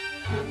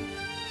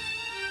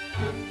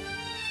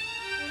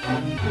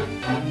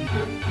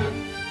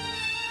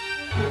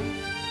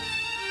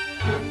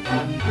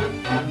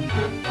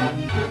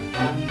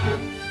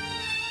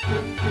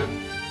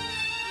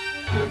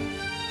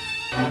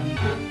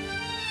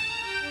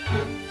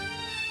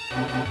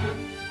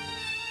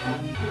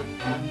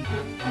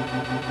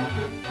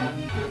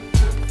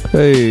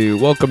Hey,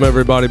 welcome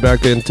everybody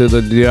back into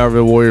the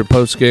D'Arville Warrior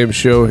postgame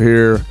show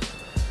here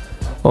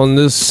on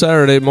this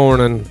Saturday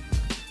morning,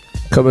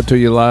 coming to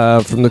you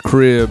live from the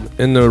crib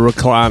in the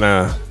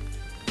recliner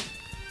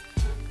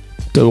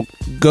to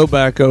go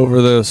back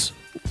over this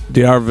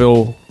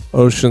D'Arville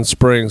Ocean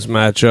Springs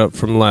matchup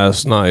from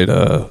last night.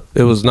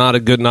 It was not a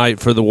good night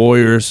for the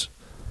Warriors.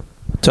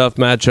 Tough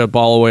matchup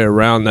all the way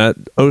around. That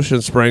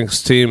Ocean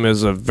Springs team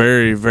is a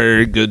very,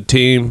 very good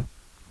team.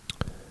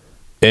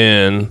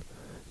 And,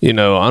 you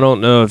know, I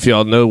don't know if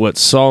y'all know what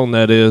song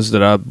that is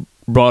that I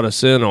brought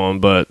us in on,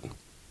 but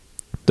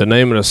the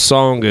name of the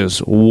song is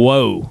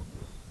Whoa.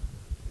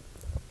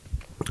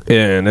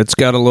 And it's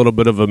got a little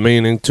bit of a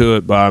meaning to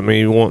it by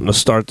me wanting to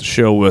start the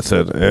show with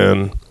it.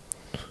 And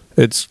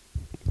it's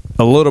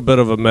a little bit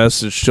of a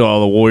message to all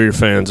the Warrior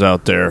fans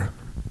out there.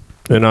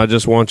 And I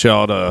just want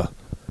y'all to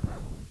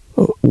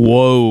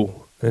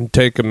whoa and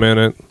take a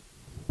minute.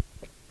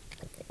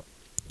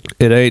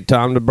 It ain't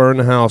time to burn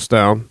the house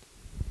down.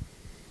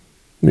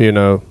 You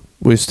know,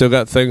 we still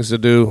got things to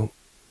do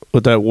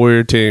with that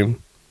Warrior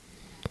team.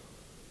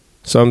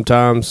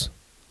 Sometimes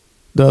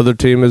the other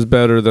team is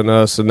better than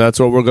us, and that's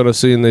what we're going to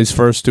see in these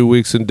first 2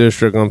 weeks in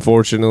district,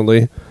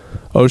 unfortunately,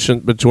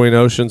 between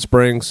Ocean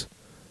Springs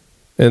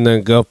and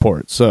then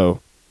Gulfport.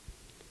 So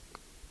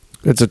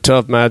it's a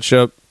tough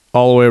matchup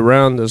all the way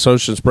around. This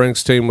Ocean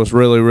Springs team was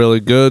really, really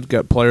good.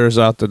 Got players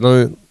out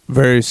there,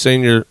 very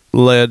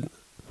senior-led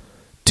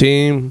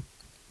team.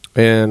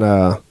 And,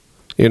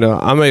 you know,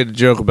 I made a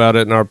joke about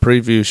it in our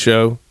preview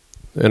show,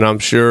 and I'm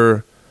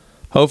sure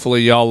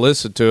hopefully y'all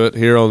listen to it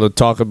here on the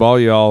Talking Ball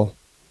Y'all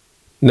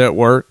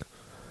network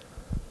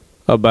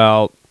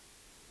about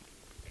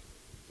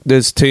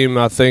this team.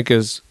 I think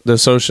this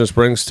Ocean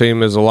Springs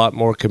team is a lot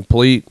more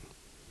complete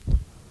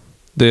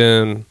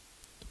than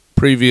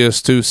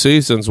previous 2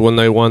 seasons when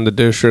they won the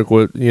district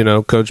with, you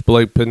know, Coach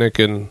Blake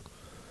Pinnick and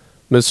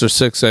Mr.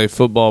 6A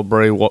football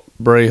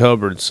Bray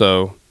Hubbard.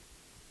 So,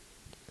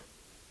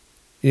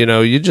 you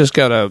know, you just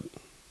got to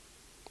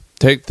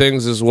take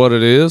things as what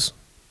it is.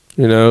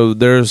 You know,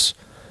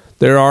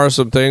 there are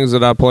some things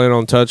that I plan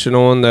on touching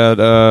on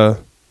that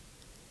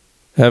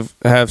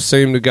have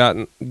seemed to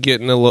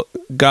gotten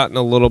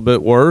a little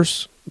bit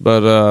worse,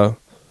 but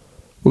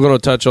we're going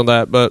to touch on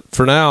that. But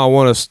for now, I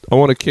want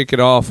to kick it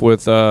off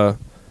with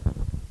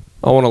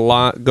I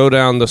want to go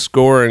down the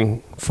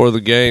scoring for the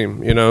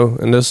game, you know,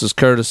 and this is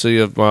courtesy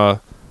of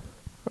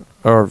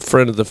our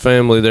friend of the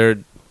family there,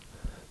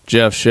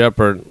 Jeff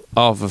Shepard,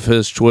 off of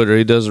his Twitter.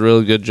 He does a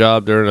really good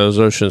job during those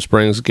Ocean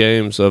Springs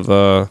games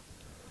of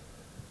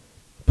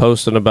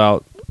posting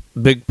about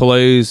big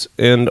plays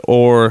and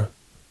or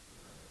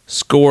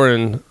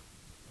scoring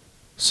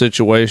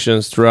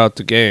situations throughout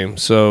the game.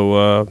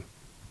 So,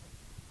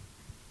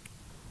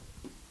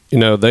 you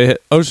know,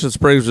 Ocean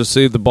Springs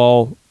received the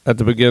ball at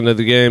the beginning of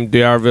the game.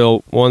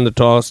 D'Arville won the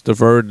toss,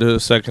 deferred to the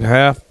second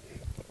half.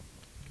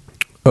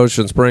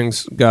 Ocean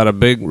Springs got a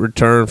big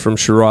return from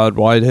Sherrod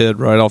Whitehead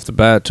right off the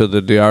bat to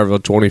the D'Arville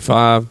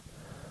 25.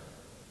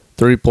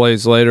 3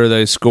 plays later,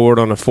 they scored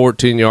on a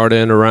 14-yard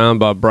end around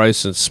by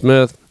Bryson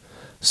Smith.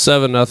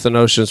 7-0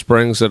 Ocean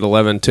Springs at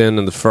 11:10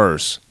 in the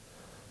first.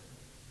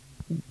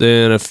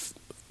 Then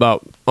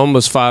about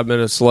almost 5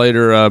 minutes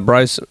later,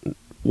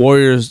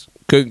 Warriors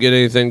couldn't get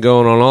anything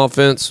going on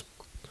offense.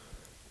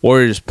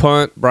 Warriors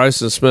punt.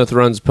 Bryson Smith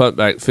runs punt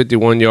back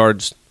 51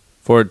 yards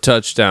for a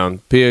touchdown.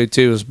 PAT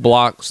was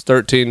blocked.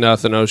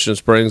 13-0 Ocean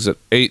Springs at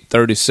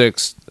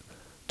 8:36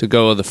 to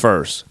go of the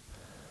first.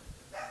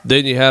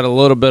 Then you had a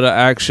little bit of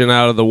action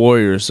out of the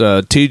Warriors.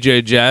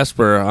 TJ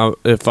Jasper,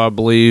 if I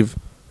believe,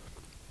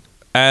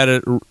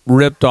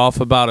 ripped off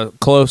about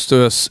close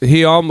to us.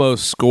 He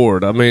almost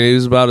scored. I mean, he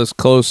was about as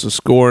close to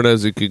scoring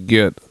as he could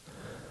get.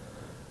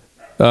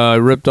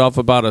 Ripped off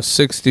about a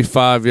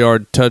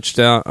 65-yard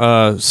touchdown,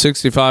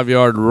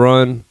 65-yard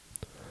run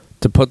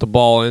to put the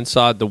ball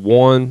inside the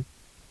 1.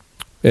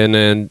 And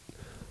then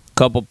a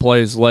couple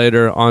plays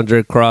later,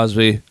 Andre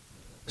Crosby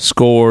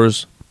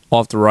scores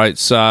off the right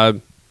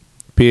side.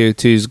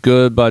 PAT's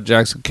good by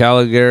Jackson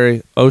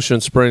Caligari. Ocean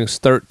Springs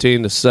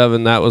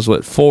 13-7. That was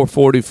with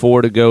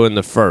 4:44 to go in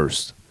the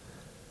first.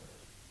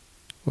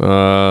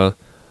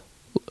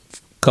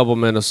 Couple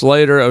minutes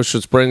later,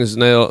 Ocean Springs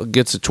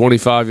gets a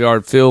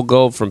 25-yard field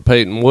goal from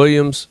Peyton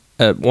Williams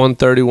at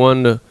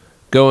 1:31 to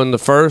go in the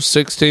first.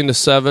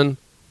 16-7,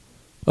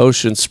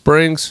 Ocean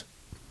Springs.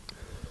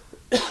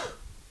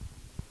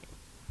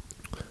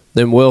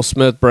 Then Will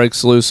Smith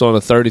breaks loose on a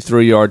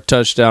 33-yard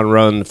touchdown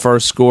run. The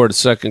first score of the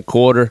second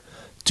quarter.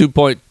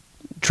 2-point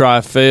try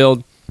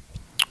failed.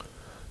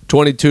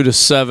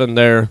 22-7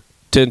 there.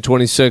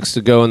 10:26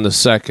 to go in the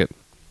second.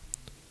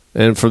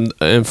 And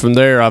from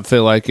there, I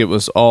feel like it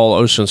was all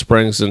Ocean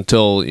Springs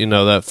until, you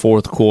know, that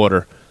fourth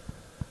quarter.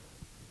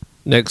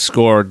 Next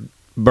score,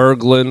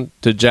 Berglund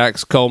to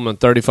Jax Coleman,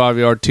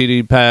 35-yard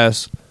TD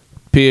pass.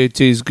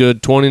 PAT's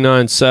good,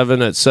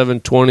 29-7 at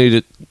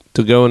 7:20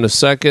 to go in the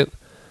second.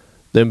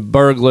 Then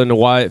Berglund to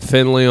Wyatt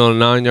Finley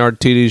on a 9-yard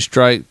TD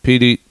strike.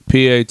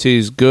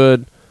 PAT's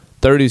good,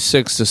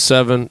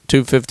 36-7,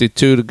 2:52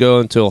 to go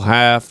until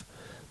half.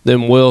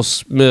 Then Will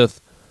Smith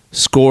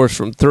scores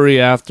from 3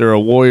 after a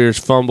Warriors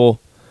fumble.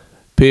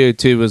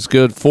 PAT was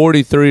good,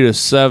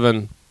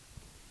 43-7,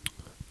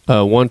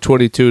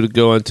 1:22 to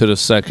go into the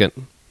second.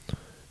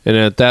 And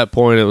at that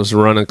point, it was a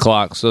running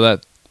clock. So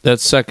that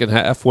second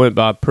half went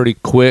by pretty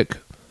quick.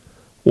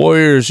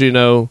 Warriors,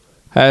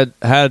 had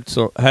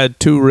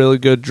 2 really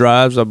good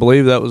drives. I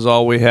believe that was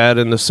all we had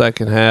in the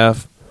second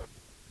half.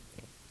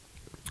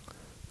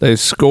 They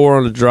score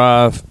on the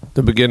drive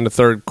to begin the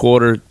third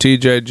quarter.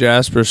 TJ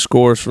Jasper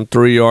scores from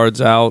 3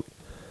 yards out.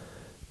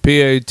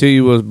 PAT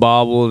was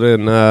bobbled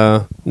and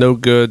no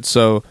good.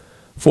 So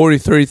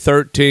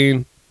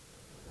 43-13.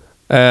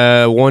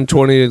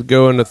 1:20 to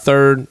go in the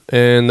third,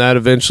 and that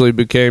eventually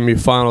became your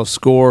final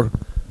score.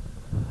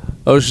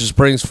 Ocean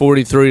Springs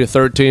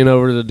 43-13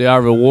 over the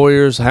D'Iberville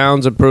Warriors.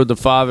 Hounds improved to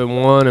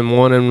 5-1 and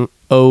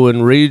 1-0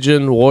 in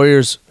region.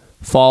 Warriors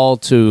fall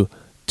to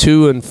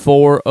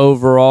 2-4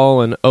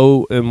 overall and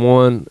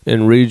 0-1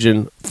 in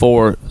region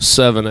for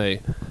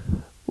 7A.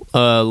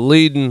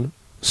 Leading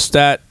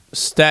stat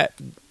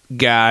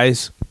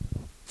guys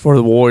for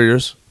the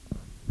Warriors.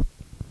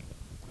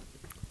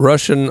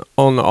 Rushing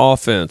on the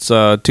offense,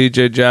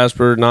 TJ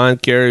Jasper, 9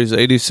 carries,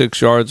 86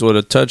 yards with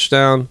a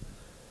touchdown.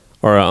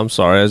 Or, I'm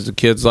sorry, as the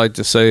kids like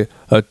to say,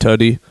 a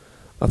tutty,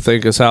 I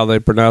think is how they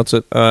pronounce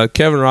it.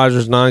 Kevin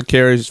Rogers, 9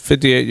 carries,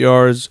 58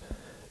 yards.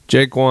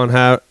 Jaquan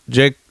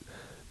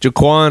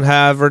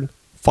Havard,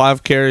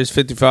 5 carries,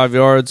 55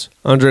 yards.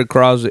 Andre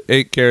Crosby,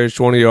 8 carries,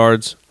 20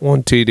 yards,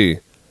 1 TD.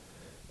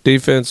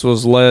 Defense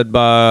was led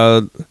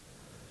by,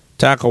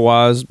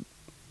 tackle-wise,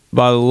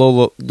 by the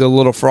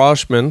little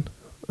freshman,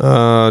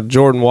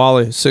 Jordan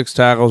Wally, 6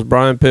 tackles.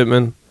 Brian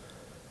Pittman,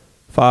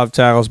 5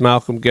 tackles.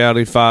 Malcolm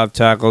Gowdy, 5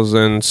 tackles,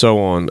 and so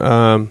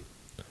on.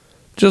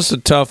 Just a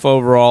tough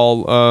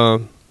overall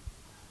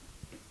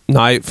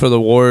night for the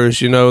Warriors.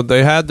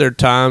 They had their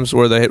times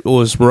where they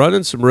was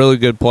running some really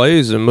good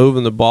plays and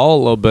moving the ball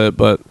a little bit,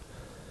 but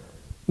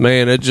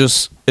man, it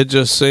just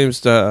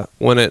seems to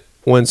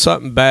when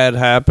something bad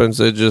happens,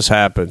 it just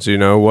happens.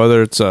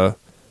 Whether it's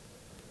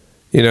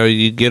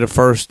you get a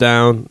first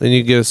down, then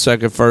you get a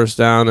second first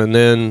down, and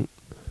then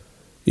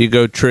you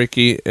go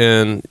tricky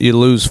and you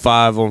lose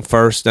 5 on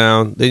first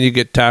down. Then you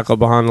get tackled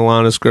behind the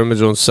line of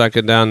scrimmage on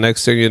second down.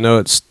 Next thing you know,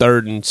 it's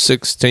 3rd and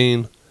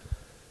 16.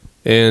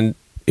 And,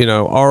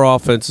 our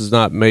offense is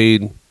not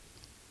made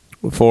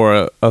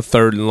for a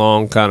 3rd and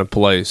long kind of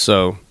play.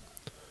 So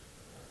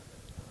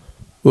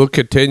we'll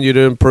continue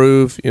to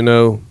improve.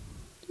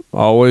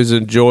 Always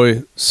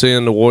enjoy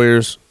seeing the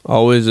Warriors.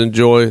 Always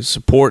enjoy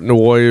supporting the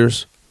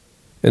Warriors.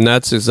 And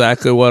that's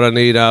exactly what I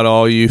need out of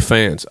all you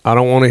fans. I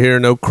don't want to hear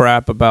no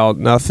crap about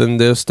nothing,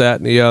 this, that,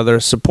 and the other.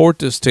 Support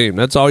this team.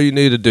 That's all you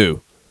need to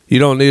do. You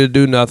don't need to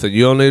do nothing.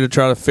 You don't need to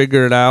try to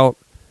figure it out.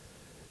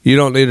 You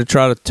don't need to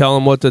try to tell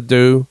them what to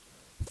do.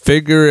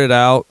 Figure it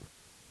out.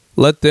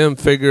 Let them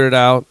figure it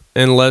out,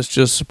 and let's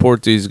just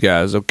support these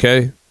guys,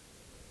 okay?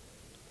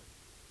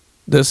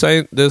 This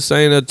ain't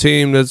a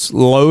team that's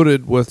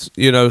loaded with,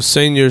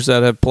 seniors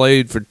that have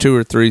played for 2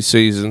 or 3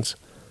 seasons.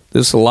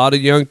 There's a lot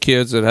of young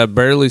kids that have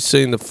barely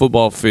seen the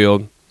football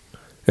field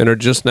and are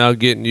just now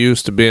getting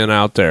used to being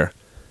out there.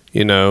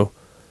 The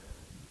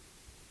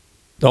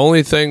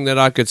only thing that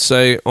I could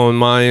say on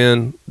my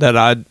end that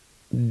I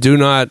do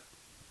not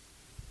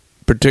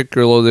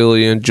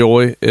particularly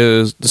enjoy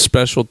is the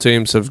special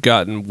teams have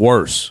gotten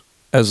worse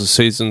as the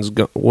seasons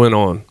went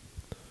on.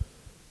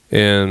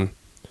 And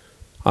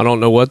I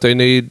don't know what they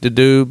need to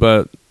do,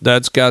 but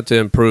that's got to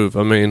improve.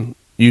 I mean,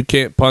 you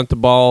can't punt the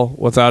ball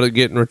without it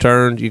getting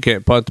returned. You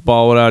can't punt the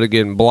ball without it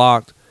getting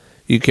blocked.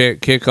 You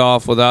can't kick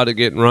off without it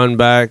getting run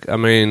back. I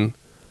mean,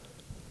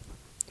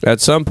 at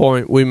some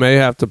point, we may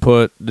have to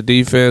put the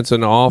defense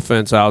and the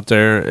offense out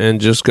there and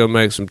just go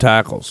make some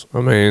tackles.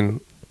 I mean,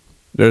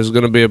 there's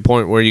going to be a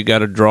point where you got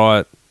to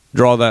draw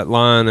that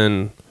line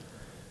and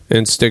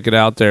stick it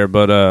out there.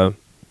 But,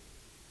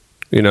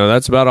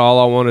 that's about all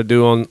I want to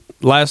do on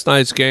last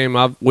night's game.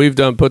 We've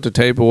done put the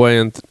tape away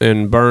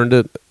and burned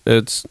it.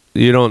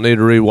 You don't need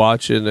to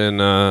rewatch it,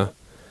 and I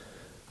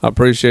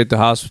appreciate the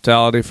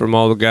hospitality from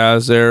all the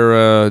guys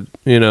there.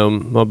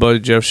 My buddy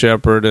Jeff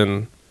Shepard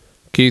and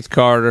Keith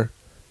Carter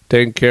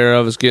taking care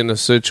of us, getting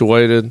us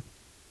situated.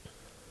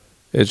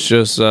 It's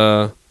just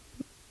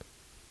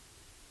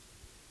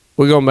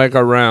we're gonna make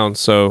our rounds,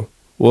 so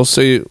we'll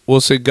see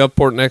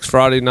Gulfport next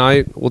Friday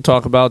night. We'll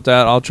talk about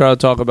that. I'll try to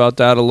talk about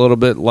that a little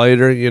bit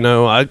later.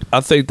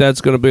 I think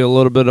that's going to be a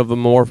little bit of a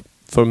more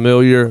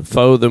familiar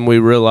foe than we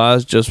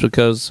realized, just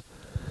because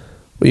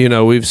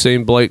we've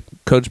seen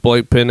Coach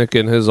Blake Pinnock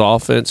and his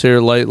offense here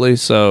lately,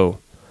 so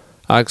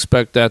I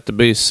expect that to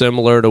be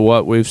similar to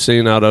what we've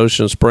seen out of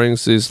Ocean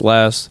Springs these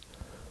last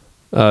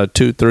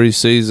 2-3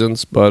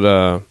 seasons.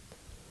 But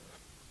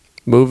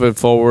moving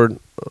forward,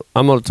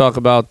 I'm going to talk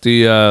about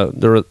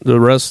the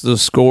rest of the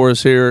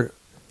scores here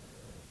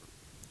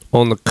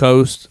on the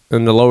coast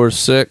in the lower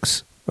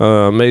six.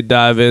 May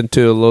dive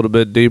into a little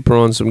bit deeper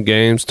on some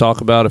games,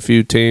 talk about a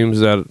few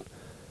teams that,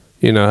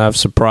 have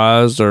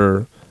surprised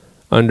or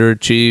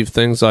underachieved,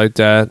 things like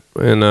that.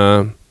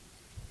 And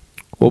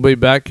we'll be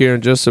back here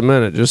in just a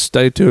minute. Just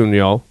stay tuned,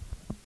 y'all.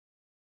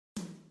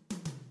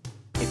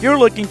 If you're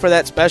looking for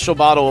that special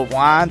bottle of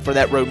wine for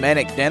that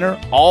romantic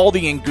dinner, all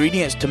the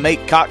ingredients to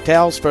make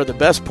cocktails for the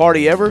best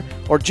party ever,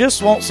 or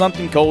just want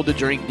something cold to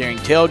drink during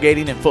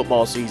tailgating and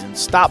football season,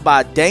 stop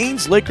by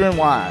Dane's Liquor and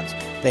Wines.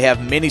 They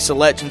have many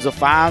selections of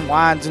fine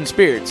wines and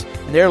spirits,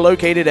 and they're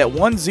located at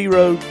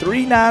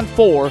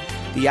 10394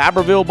 the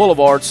Iberville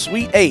Boulevard,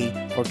 Suite A,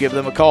 or give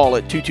them a call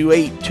at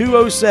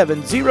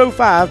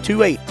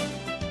 228-207-0528.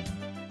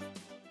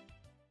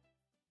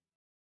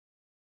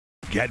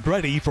 Get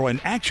ready for an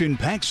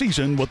action-packed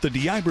season with the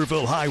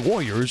D'Iberville High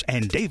Warriors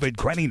and David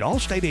Crenning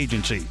Allstate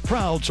Agency,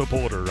 proud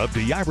supporter of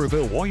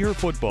D'Iberville Warrior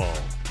football.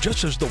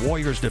 Just as the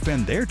Warriors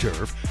defend their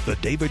turf, the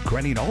David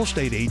Crenning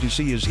Allstate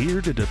Agency is here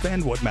to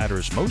defend what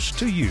matters most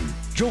to you.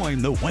 Join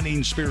the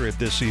winning spirit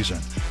this season.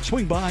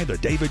 Swing by the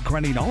David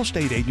Crenning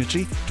Allstate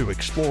Agency to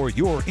explore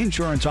your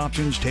insurance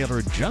options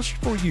tailored just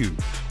for you.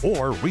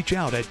 Or reach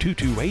out at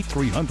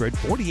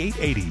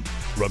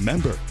 228-300-4880.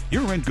 Remember,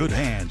 you're in good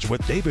hands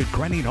with David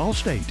Crenning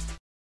Allstate.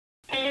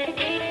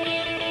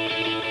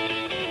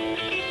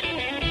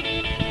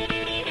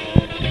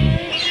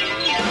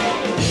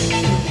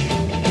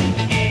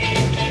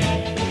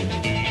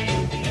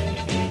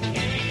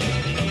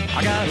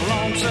 I got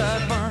long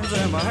sideburns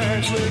and my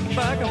hair slicked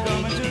back. I'm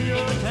coming to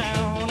your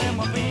town in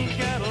my pink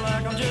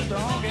Cadillac. I'm just a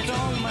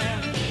honky-tonk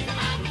man.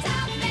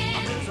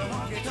 I'm just a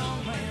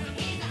honky-tonk man.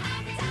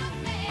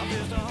 I'm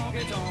just a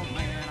honky-tonk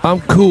man.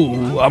 I'm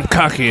cool. I'm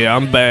cocky.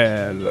 I'm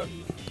bad.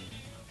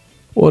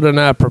 What an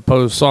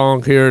apropos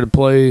song here to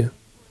play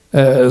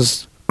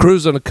as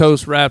Cruising the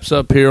Coast wraps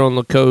up here on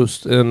the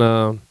coast. And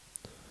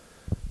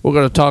we're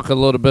going to talk a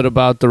little bit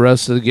about the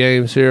rest of the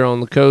games here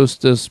on the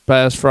coast this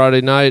past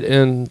Friday night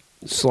and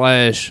 /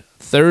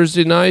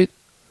 Thursday night.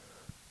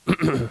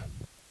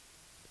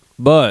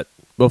 But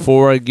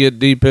before I get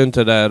deep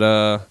into that,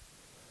 I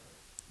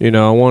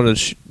want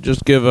to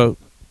just give a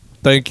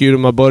thank you to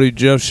my buddy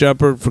Jeff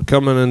Shepard for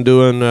coming and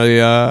doing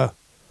the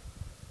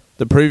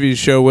preview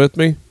show with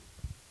me.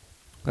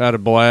 I had a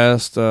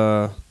blast.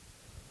 I'm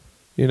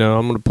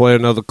going to play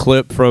another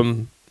clip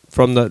from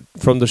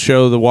the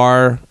show The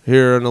Wire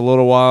here in a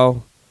little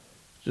while.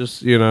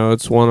 Just,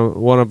 it's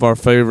one of our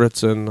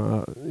favorites, and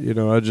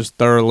I just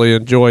thoroughly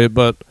enjoy it.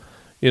 But,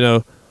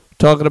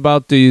 talking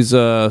about these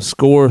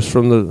scores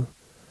from the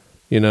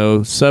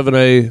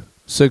 7A,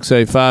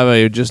 6A,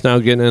 5A, just now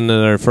getting into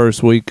their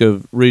first week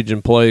of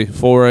region play.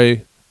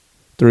 4A,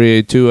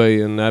 3A,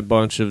 2A, and that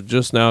bunch have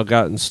just now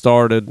gotten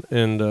started,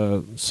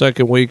 and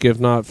second week, if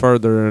not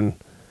further, and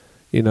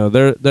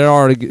they're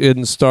already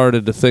getting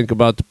started to think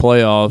about the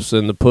playoffs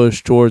and the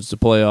push towards the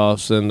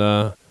playoffs,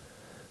 and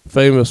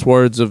famous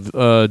words of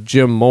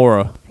Jim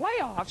Mora.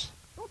 Playoffs?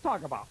 Don't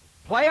talk about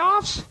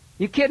playoffs.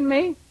 You kidding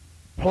me?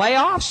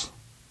 Playoffs?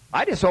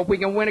 I just hope we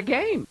can win a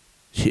game.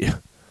 Yeah,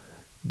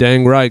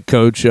 dang right,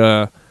 Coach.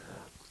 But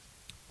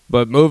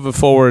moving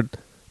forward,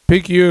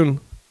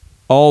 Picayune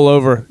all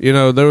over.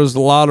 There was a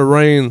lot of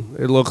rain,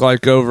 it looked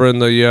like, over in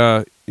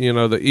the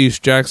the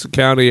East Jackson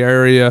County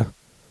area.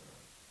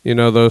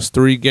 Those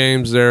 3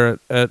 games there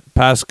at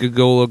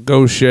Pascagoula,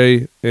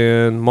 Gaucher,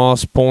 and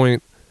Moss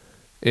Point.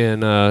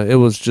 And it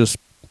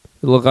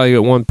looked like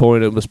at one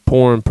point it was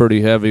pouring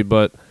pretty heavy.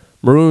 But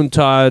Maroon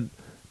Tide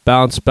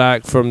bounced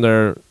back from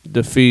their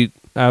defeat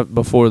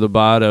before the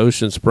bye to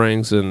Ocean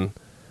Springs, and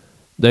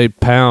they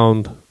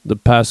pound the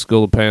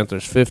Pascagoula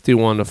Panthers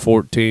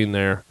 51-14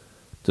 there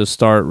to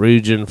start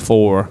Region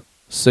 4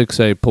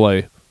 6A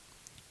play.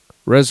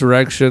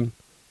 Resurrection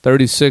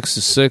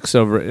 36-6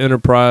 over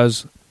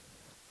Enterprise.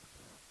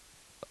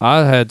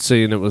 I had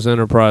seen it was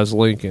Enterprise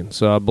Lincoln,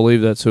 so I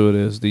believe that's who it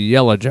is, the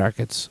Yellow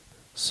Jackets.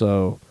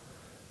 So,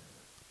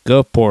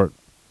 Gulfport.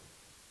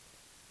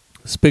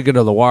 Speaking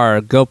of the Wire,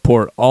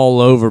 Gulfport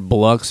all over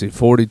Biloxi,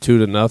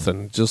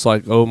 42-0, just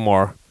like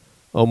Omar.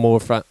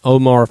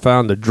 Omar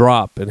found the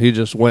drop, and he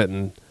just went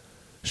and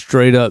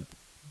straight up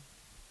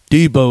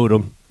deboed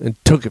him and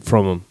took it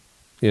from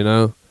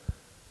him.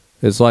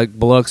 It's like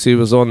Biloxi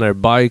was on their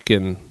bike,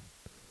 and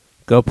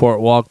Gulfport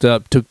walked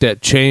up, took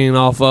that chain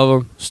off of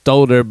them,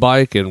 stole their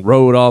bike, and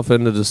rode off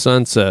into the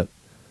sunset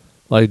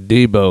like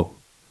Debo.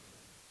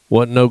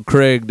 Wasn't no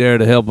Craig there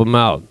to help him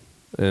out.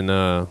 And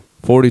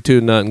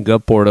 42-0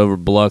 Gulfport over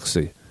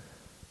Biloxi.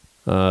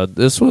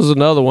 This was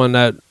another one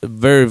that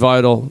very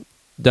vital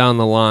down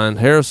the line.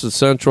 Harrison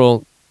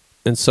Central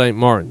and St.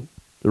 Martin.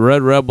 The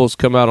Red Rebels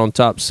come out on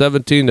top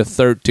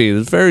 17-13. It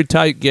was a very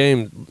tight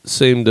game,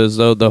 seemed as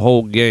though the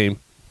whole game.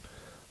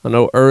 I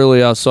know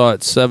early I saw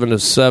it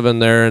 7-7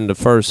 there in the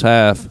first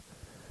half.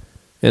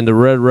 And the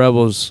Red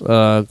Rebels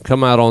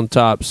come out on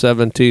top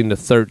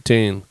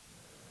 17-13.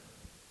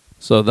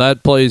 So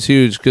that plays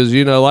huge because,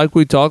 like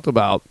we talked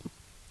about,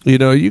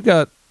 you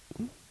got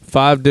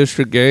 5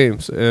 district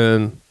games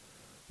and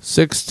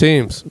 6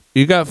 teams.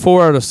 You got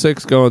 4 out of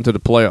 6 going to the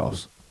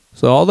playoffs.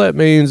 So all that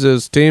means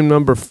is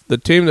the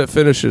team that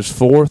finishes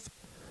 4th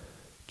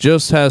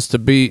just has to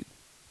beat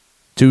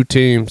 2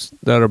 teams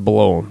that are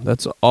below them.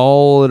 That's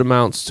all it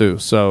amounts to.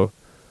 So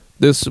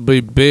this will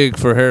be big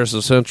for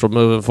Harrison Central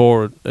moving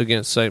forward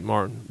against St.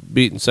 Martin,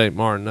 beating St.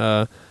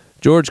 Martin.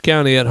 George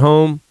County at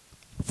home,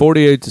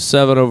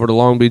 48-7 over the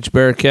Long Beach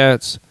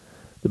Bearcats.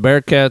 The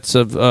Bearcats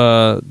have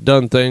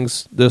done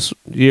things this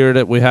year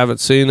that we haven't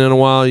seen in a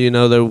while. You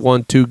know, they've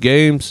won 2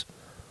 games.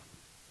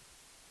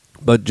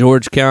 But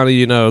George County,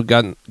 you know,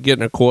 getting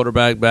a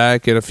quarterback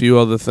back and a few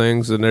other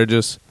things, and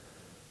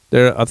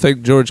I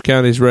think George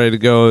County's ready to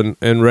go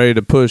and ready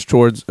to push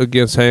towards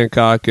against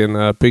Hancock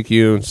and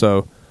Picayune.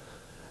 So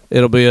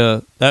it'll be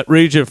that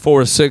Region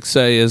 4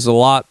 6A is a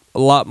lot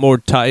more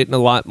tight and a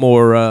lot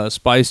more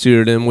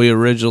spicier than we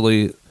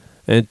originally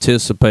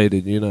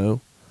anticipated, you know.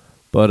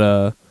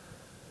 But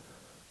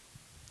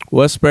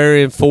West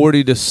Marion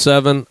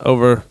 40-7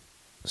 over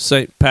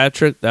St.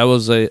 Patrick. That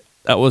was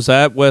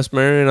at West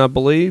Marion, I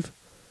believe.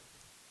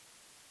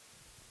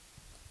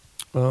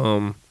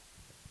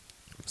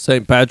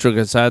 St. Patrick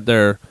has had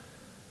their,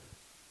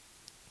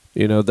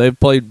 you know, they've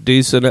played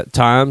decent at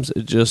times.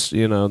 It just,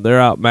 you know,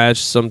 they're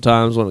outmatched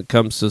sometimes when it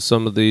comes to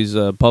some of these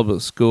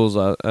public schools,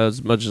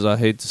 as much as I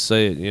hate to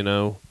say it, you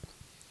know.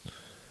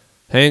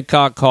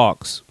 Hancock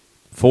Hawks,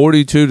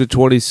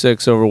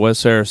 42-26 over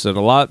West Harrison.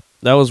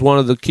 That was one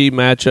of the key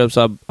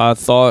matchups I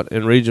thought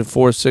in Region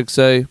 4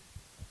 6A.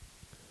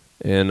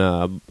 And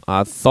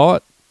I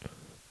thought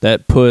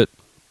that put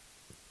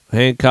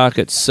Hancock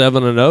at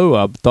 7-0.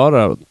 I thought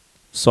I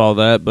saw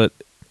that, but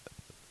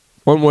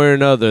one way or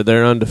another,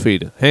 they're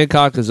undefeated.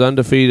 Hancock is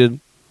undefeated.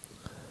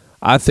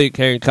 I think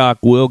Hancock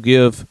will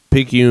give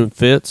Picayune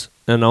fits,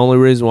 and the only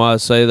reason why I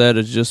say that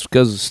is just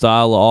because of the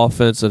style of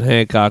offense that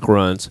Hancock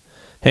runs.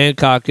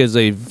 Hancock is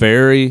a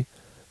very,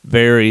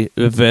 very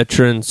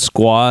veteran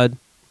squad,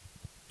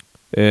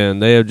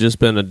 and they have just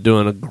been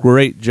doing a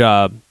great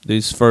job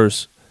these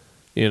first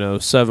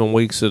 7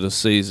 weeks of the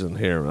season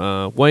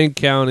here. Wayne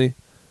County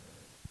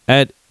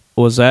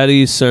was at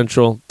East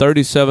Central,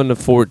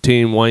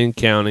 37-14. Wayne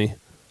County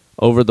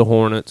over the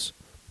Hornets.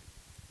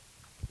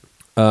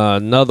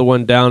 Another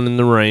one down in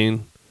the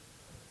rain.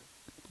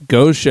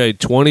 Gaucher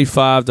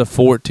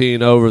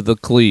 25-14 over the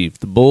Cleve.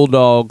 The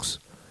Bulldogs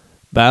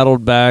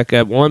battled back.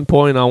 At one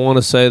point, I want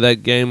to say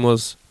that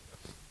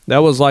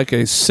was like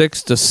a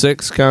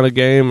 6-6 kind of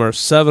game or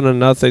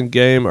 7-0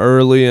 game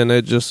early, and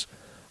it just.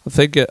 I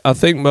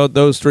think about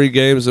those 3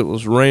 games, it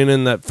was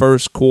raining that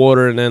first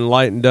quarter and then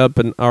lightened up,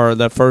 or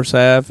that first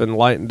half and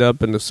lightened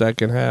up in the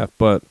second half.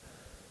 But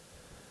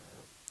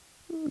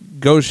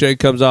Gaucher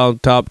comes out on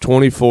top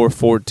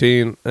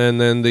 24-14,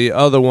 and then the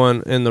other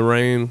one in the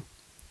rain,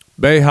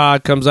 Bay High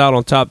comes out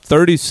on top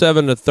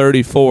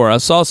 37-34. I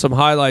saw some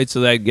highlights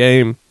of that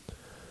game,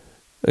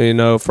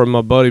 from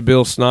my buddy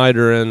Bill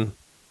Snyder, and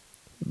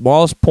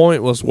Moss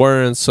Point was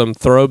wearing some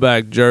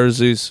throwback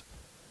jerseys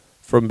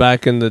from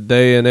back in the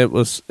day, and they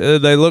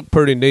looked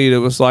pretty neat. It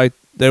was like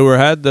they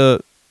looked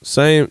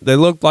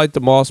like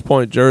the Moss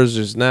Point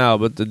jerseys now,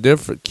 but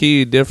the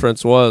key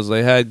difference was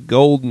they had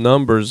gold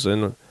numbers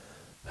and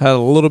had a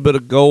little bit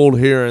of gold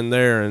here and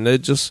there, and I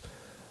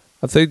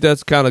think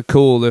that's kind of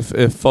cool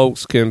if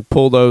folks can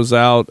pull those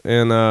out,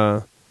 and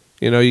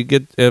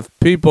if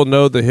people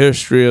know the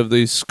history of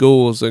these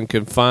schools and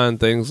can find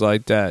things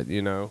like that,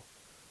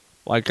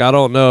 like I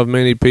don't know if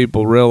many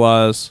people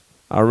realize.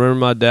 I remember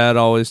my dad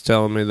always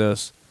telling me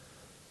this.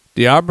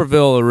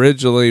 D'Iberville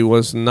originally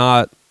was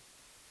not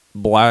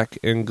black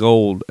and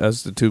gold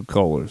as the 2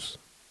 colors.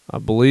 I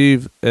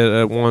believe it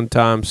at one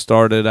time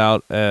started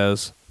out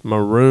as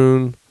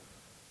maroon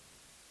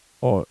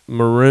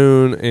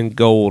and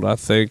gold, I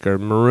think, or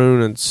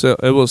maroon and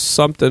it was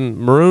something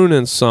maroon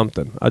and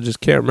something. I just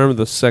can't remember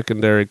the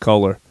secondary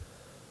color.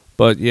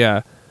 But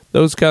yeah,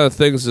 those kind of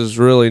things is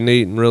really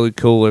neat and really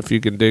cool if you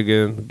can dig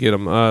in and get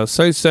them.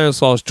 St.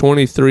 Stanislaus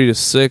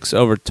 23-6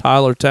 over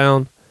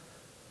Tylertown.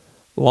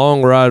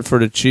 Long ride for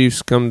the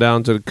Chiefs come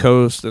down to the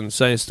coast, and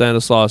St.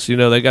 Stanislaus,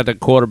 they got the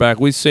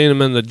quarterback. We seen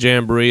him in the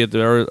Jamboree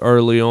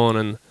early on,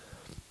 and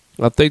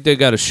I think they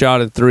got a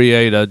shot at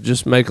 3A to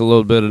just make a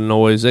little bit of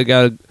noise. You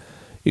got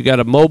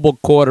a mobile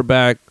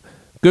quarterback.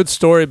 Good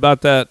story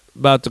about the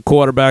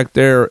quarterback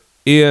there.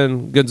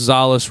 Ian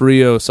Gonzalez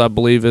Rios, I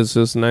believe is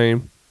his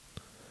name.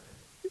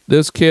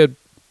 This kid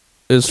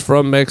is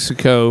from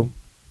Mexico,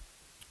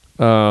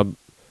 and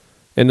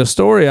the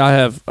story I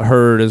have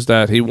heard is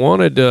that he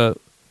wanted to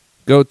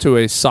go to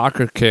a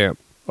soccer camp,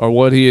 or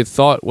what he had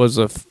thought was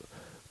a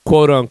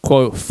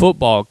quote-unquote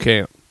football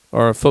camp,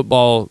 or a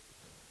football,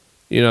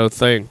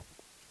 thing.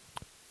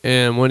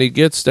 And when he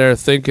gets there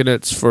thinking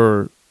it's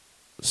for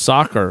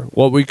soccer,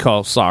 what we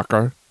call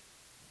soccer,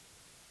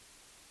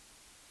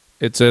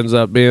 it ends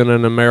up being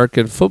an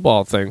American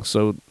football thing.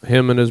 So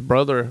him and his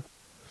brother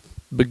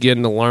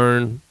begin to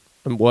learn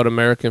what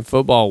American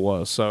football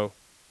was. So,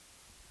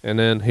 and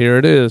then here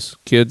it is,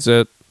 kids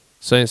at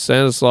St.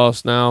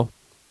 Stanislaus now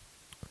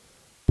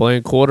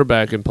playing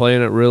quarterback and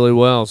playing it really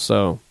well.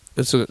 So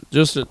it's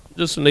just a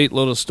neat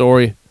little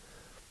story.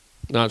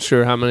 Not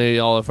sure how many of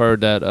y'all have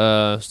heard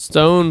that.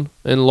 Stone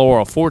and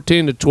Laurel,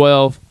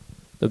 14-12.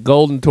 The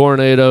Golden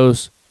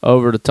Tornadoes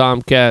over the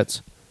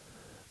Tomcats.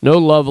 No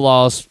love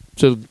lost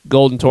to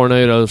Golden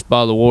Tornadoes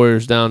by the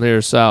Warriors down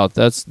here south.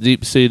 That's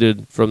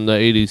deep-seated from the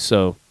 80s.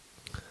 So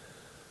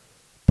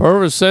Pearl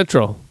River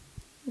Central,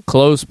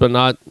 close but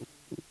not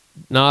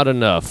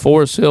enough.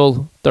 Forest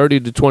Hill,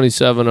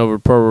 30-27 over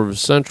Pearl River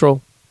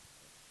Central.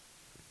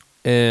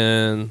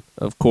 And,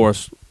 of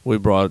course,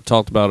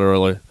 talked about it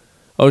earlier.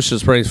 Ocean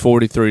Springs,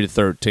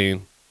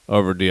 43-13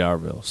 over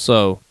D'Iberville.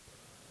 So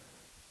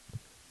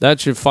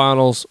that's your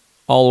finals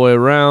all the way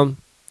around.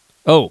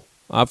 Oh,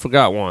 I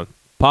forgot one.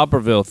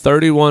 Popperville,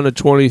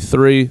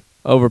 31-23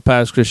 over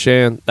Pass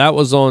Christian. That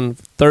was on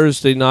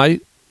Thursday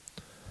night.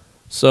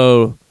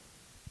 So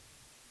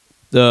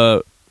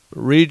the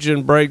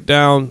region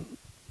breakdown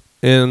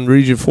in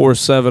Region 4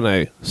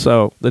 7A.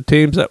 So the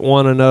teams that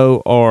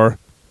 1-0 are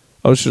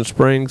Ocean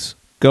Springs,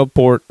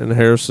 Gulfport, and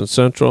Harrison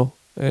Central.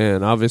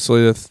 And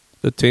obviously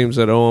the teams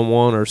that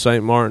 0-1 are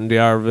St. Martin,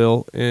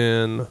 D'Iberville,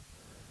 and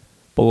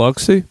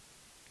Biloxi.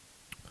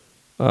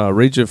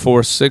 Region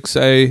 4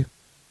 6A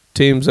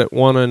teams that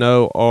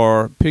 1-0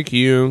 are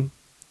Picayune,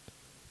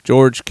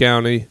 George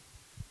County,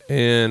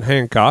 and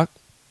Hancock.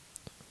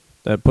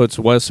 That puts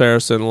West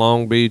Harrison,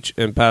 Long Beach,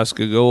 and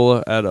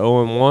Pascagoula at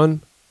 0-1.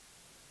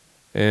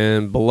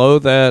 And below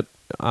that,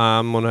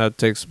 I'm going to have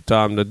to take some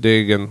time to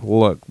dig and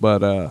look.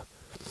 But,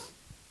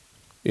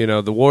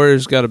 the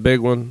Warriors got a big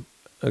one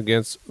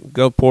against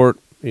Gulfport.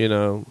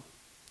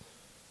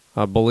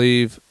 I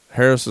believe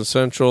Harrison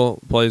Central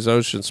plays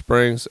Ocean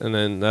Springs, and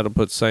then that'll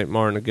put St.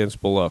 Martin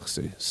against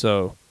Biloxi.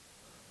 So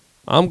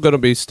I'm going to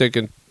be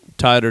sticking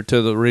tighter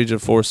to the Region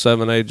 4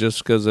 7A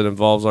just because it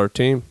involves our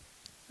team.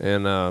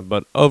 And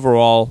but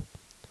overall,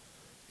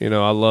 I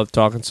love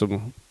talking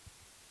some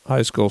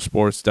high school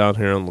sports down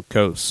here on the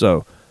coast.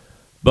 So,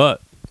 but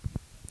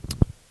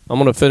I'm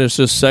going to finish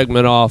this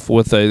segment off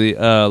with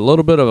a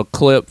little bit of a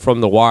clip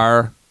from The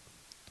Wire.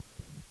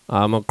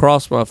 I'm going to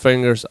cross my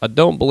fingers. I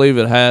don't believe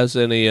it has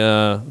any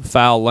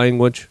foul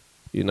language.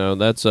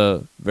 That's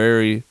a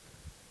very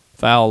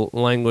foul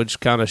language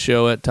kind of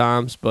show at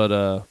times.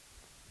 But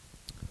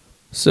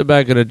sit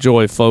back and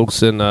enjoy,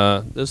 folks. And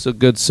this is a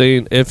good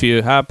scene. If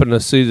you happen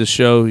to see the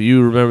show,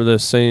 you remember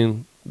this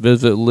scene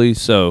vividly.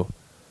 So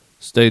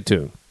stay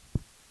tuned.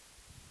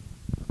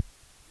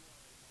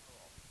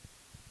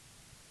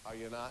 Are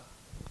you not?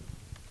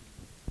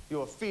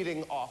 You are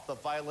feeding off the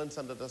violence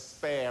and the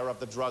despair of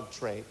the drug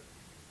trade.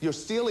 You're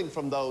stealing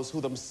from those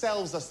who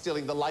themselves are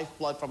stealing the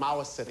lifeblood from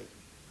our city.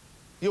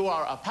 You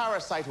are a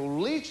parasite who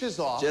leeches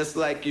off just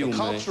like you, the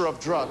culture of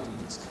drugs.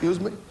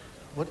 Excuse me?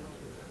 What?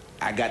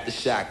 I got the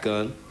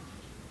shotgun.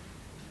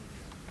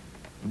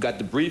 Got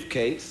the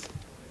briefcase.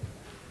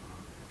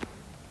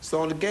 It's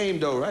on the game,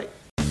 though, right?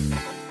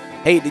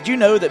 Hey, did you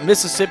know that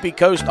Mississippi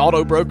Coast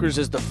Auto Brokers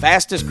is the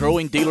fastest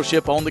growing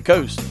dealership on the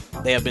coast?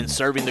 They have been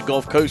serving the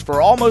Gulf Coast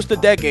for almost a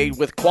decade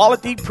with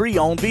quality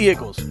pre-owned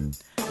vehicles.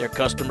 Their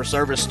customer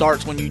service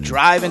starts when you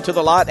drive into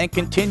the lot and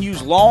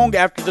continues long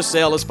after the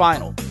sale is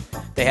final.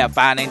 They have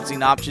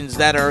financing options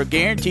that are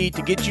guaranteed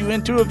to get you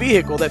into a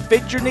vehicle that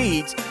fits your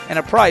needs and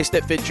a price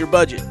that fits your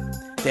budget.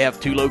 They have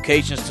 2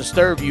 locations to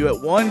serve you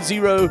at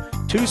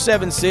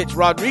 10276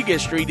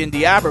 Rodriguez Street in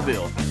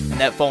D'Iberville, and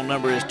that phone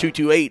number is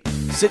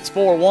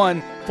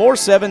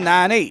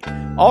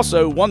 228-641-4798.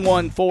 Also,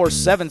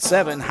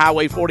 11477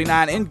 Highway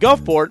 49 in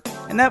Gulfport,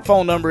 and that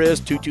phone number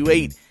is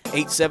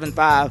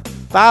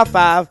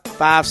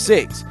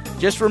 228-875-5556.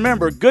 Just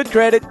remember, good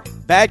credit,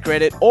 bad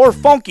credit, or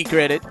funky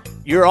credit,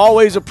 you're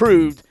always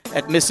approved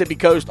at Mississippi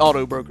Coast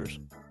Auto Brokers.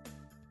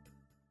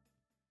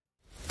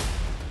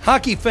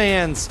 Hockey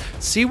fans,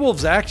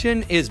 Seawolves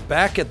action is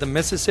back at the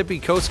Mississippi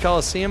Coast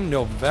Coliseum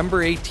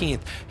November 18th.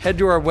 Head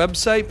to our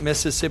website,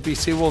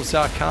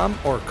 MississippiSeawolves.com,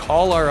 or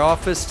call our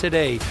office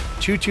today,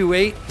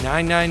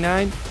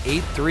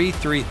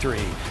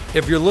 228-999-8333.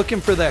 If you're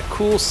looking for that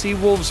cool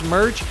Seawolves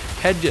merch,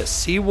 head to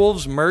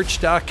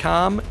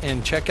SeawolvesMerch.com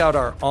and check out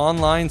our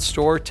online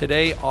store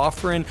today,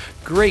 offering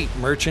great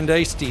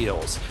merchandise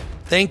deals.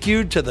 Thank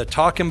you to the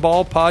Talkin'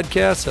 Ball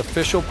Podcast,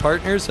 official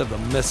partners of the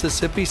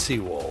Mississippi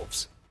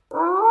Seawolves.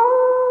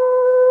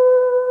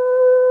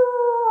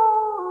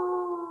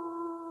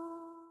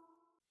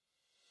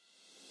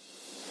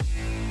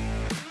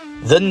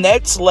 The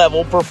Next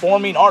Level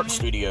Performing Arts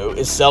Studio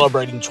is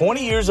celebrating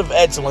 20 years of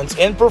excellence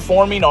in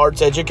performing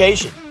arts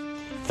education.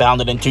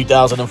 Founded in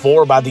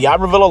 2004 by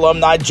D'Iberville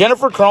alumni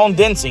Jennifer Crone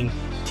Densing,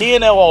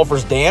 TNL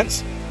offers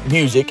dance,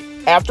 music,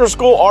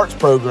 after-school arts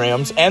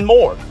programs, and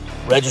more.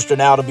 Register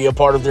now to be a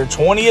part of their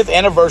 20th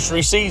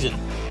anniversary season.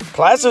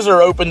 Classes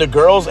are open to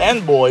girls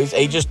and boys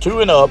ages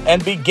 2 and up,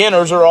 and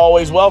beginners are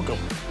always welcome.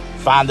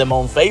 Find them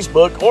on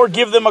Facebook or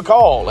give them a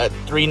call at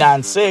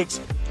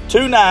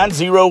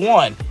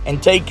 396-2901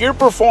 and take your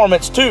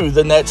performance to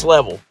the next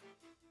level.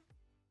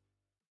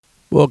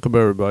 Welcome,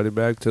 everybody,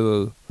 back to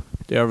the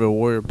D'Iberville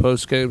Warrior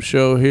postgame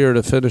show here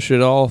to finish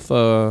it off.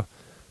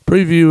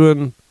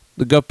 Previewing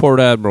the Gulfport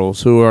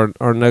Admirals, who are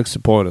our next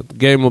opponent. The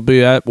game will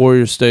be at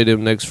Warrior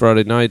Stadium next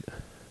Friday night,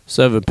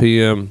 7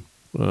 p.m.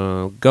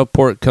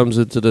 Gulfport comes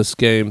into this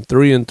game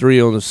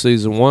 3-3 on the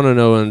season,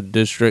 1-0 in the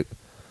district,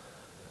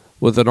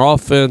 with an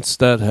offense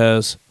that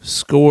has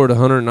scored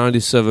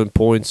 197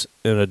 points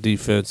and a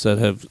defense that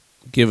have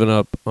given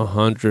up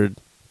 100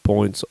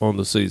 points on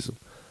the season.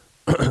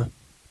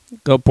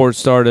 Gulfport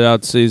started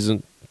out the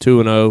season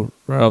 2-0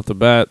 right off the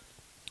bat,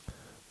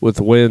 with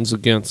wins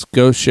against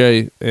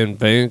Gaucher and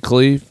Van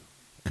Cleve.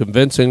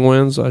 Convincing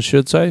wins, I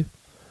should say.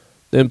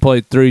 Then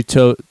played three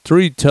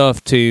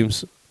tough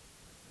teams,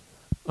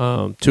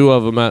 two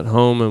of them at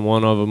home and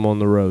one of them on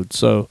the road.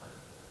 So,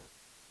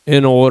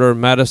 in order,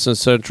 Madison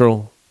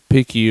Central,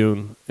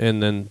 Picayune,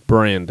 and then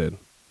Brandon,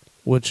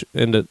 which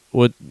gave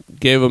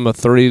them a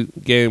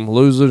 3-game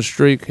losing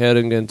streak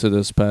heading into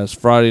this past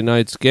Friday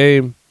night's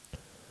game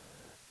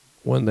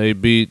when they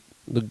beat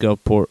the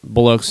Gulfport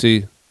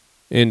Biloxi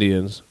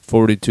Indians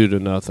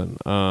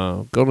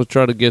 42-0. Going to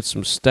try to get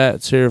some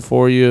stats here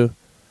for you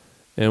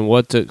and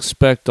what to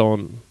expect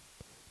on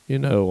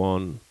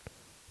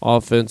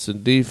offense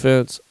and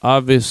defense.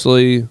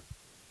 Obviously,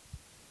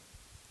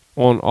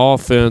 on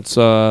offense,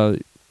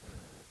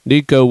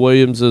 Nico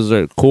Williams is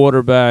at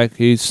quarterback.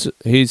 He's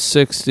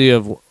 60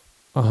 of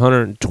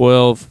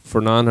 112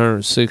 for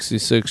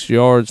 966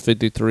 yards,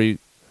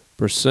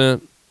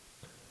 53%,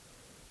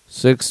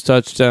 6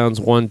 touchdowns,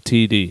 1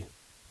 TD.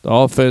 The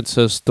offense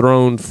has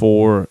thrown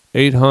for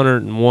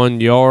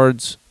 801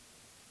 yards,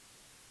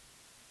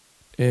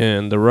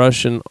 and the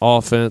Russian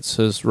offense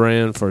has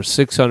ran for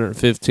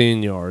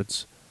 615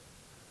 yards.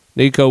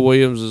 Nico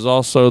Williams is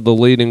also the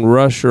leading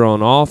rusher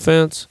on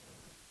offense.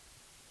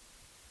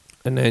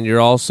 And then you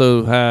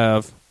also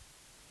have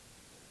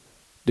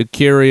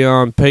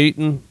DeCarrion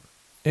Payton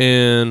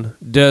and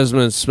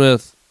Desmond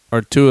Smith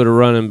are two of the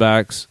running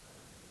backs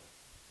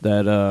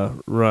that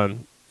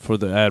run for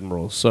the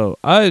Admirals. So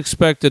I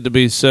expect it to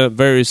be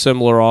very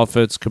similar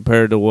offense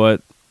compared to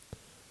what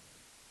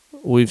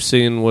we've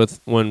seen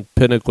with when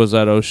Pinnock was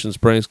at Ocean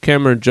Springs.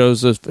 Cameron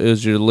Joseph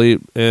is your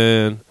lead,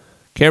 and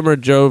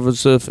Cameron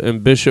Joseph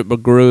and Bishop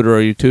Magruder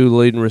are your two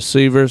leading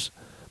receivers.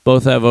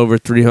 Both have over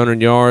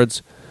 300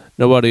 yards.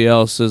 Nobody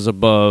else is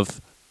above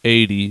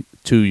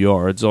 82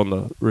 yards on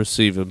the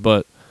receiving.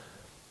 But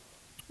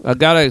I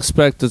got to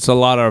expect it's a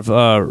lot of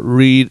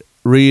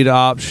read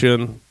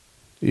option,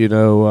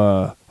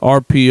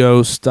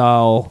 RPO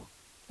style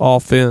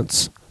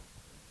offense.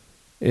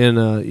 And,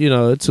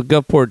 it's a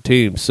Gulfport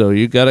team, so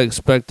you got to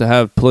expect to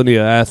have plenty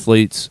of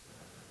athletes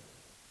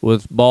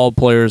with ball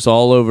players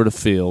all over the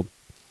field.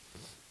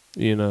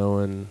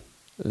 And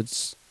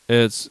it's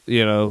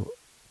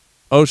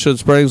Ocean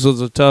Springs was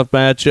a tough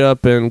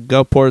matchup, and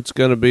Gulfport's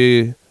going to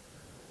be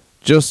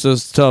just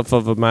as tough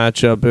of a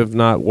matchup, if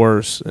not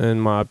worse, in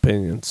my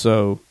opinion.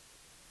 So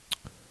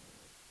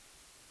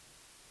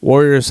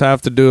Warriors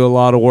have to do a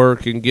lot of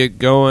work and get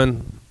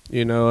going.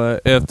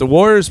 If the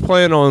Warriors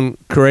plan on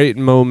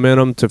creating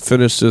momentum to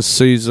finish this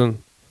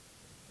season,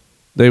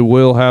 they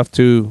will have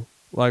to,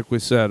 like we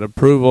said,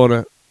 improve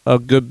on a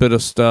good bit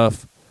of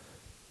stuff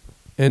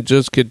and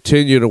just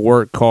continue to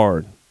work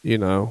hard,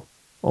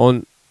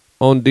 on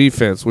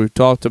defense. We've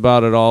talked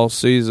about it all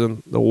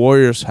season. The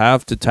Warriors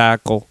have to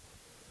tackle.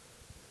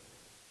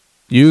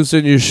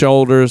 Using your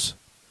shoulders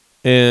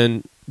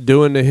and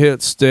doing the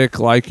hit stick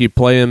like you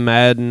play in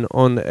Madden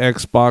on the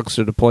Xbox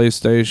or the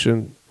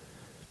PlayStation.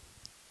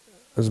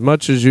 As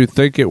much as you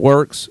think it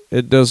works,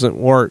 it doesn't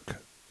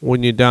work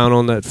when you're down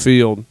on that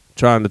field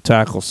trying to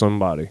tackle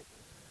somebody.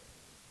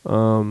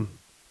 So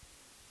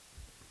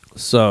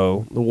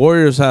the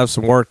Warriors have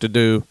some work to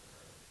do.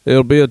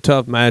 It'll be a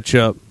tough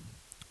matchup.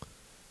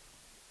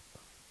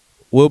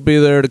 We'll be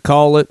there to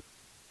call it.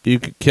 You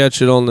can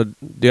catch it on the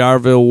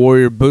D'Iberville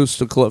Warrior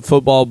Booster Club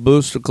Football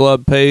Booster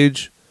Club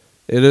page.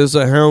 It is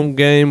a home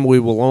game. We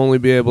will only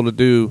be able to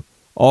do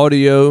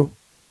audio,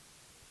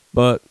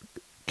 but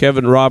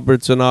Kevin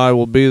Roberts and I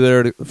will be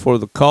there for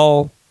the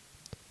call.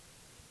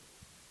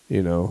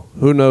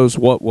 Who knows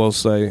what we'll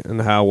say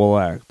and how we'll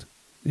act.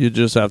 You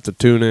just have to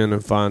tune in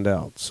and find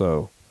out.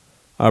 So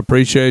I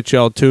appreciate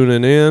y'all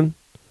tuning in.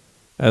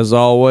 As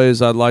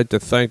always, I'd like to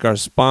thank our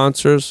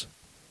sponsors.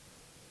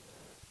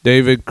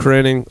 David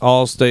Crenning,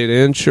 Allstate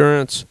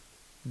Insurance,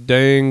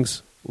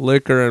 Dang's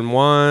Liquor and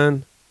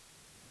Wine.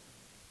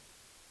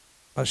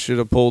 I should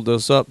have pulled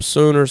this up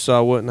sooner so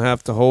I wouldn't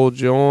have to hold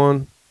you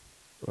on.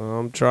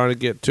 I'm trying to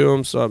get to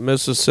them. So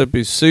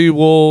Mississippi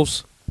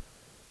Seawolves,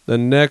 the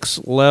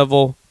Next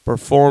Level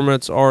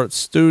Performance Art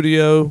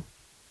Studio,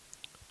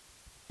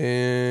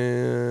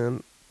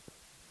 and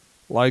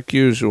like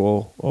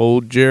usual,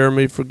 old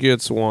Jeremy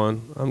forgets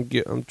one.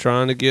 I'm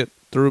trying to get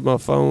through my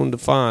phone to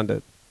find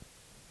it.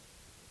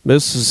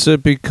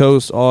 Mississippi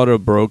Coast Auto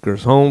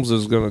Brokers. Holmes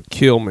is going to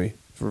kill me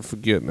for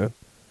forgetting it.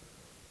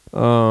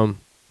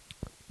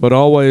 But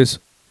always,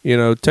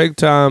 take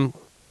time.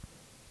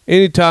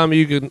 Anytime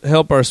you can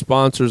help our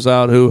sponsors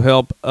out who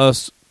help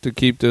us to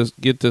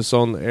get this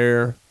on the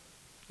air,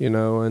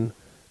 and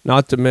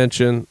not to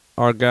mention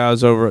our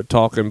guys over at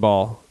Talking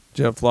Ball.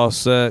 Jeff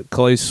Lawsett,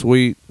 Clay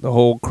Sweet, the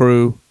whole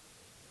crew.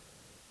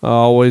 I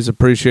always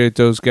appreciate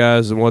those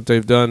guys and what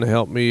they've done to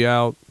help me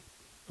out.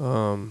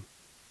 So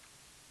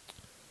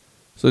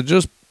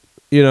just,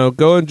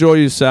 go enjoy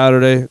your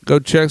Saturday. Go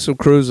check some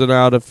cruising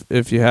out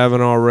if you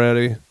haven't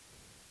already,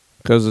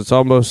 because it's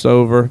almost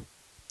over.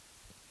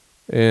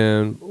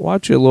 And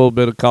watch a little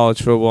bit of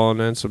college football and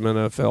then some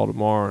NFL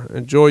tomorrow.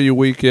 Enjoy your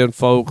weekend,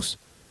 folks.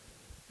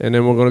 And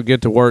then we're going to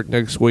get to work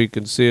next week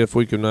and see if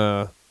we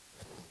can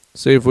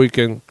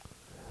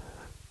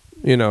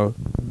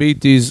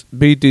beat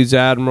these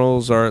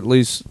Admirals, or at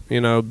least,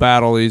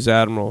 battle these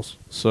Admirals.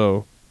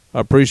 So I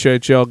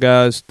appreciate y'all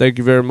guys. Thank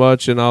you very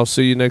much, and I'll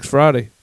see you next Friday.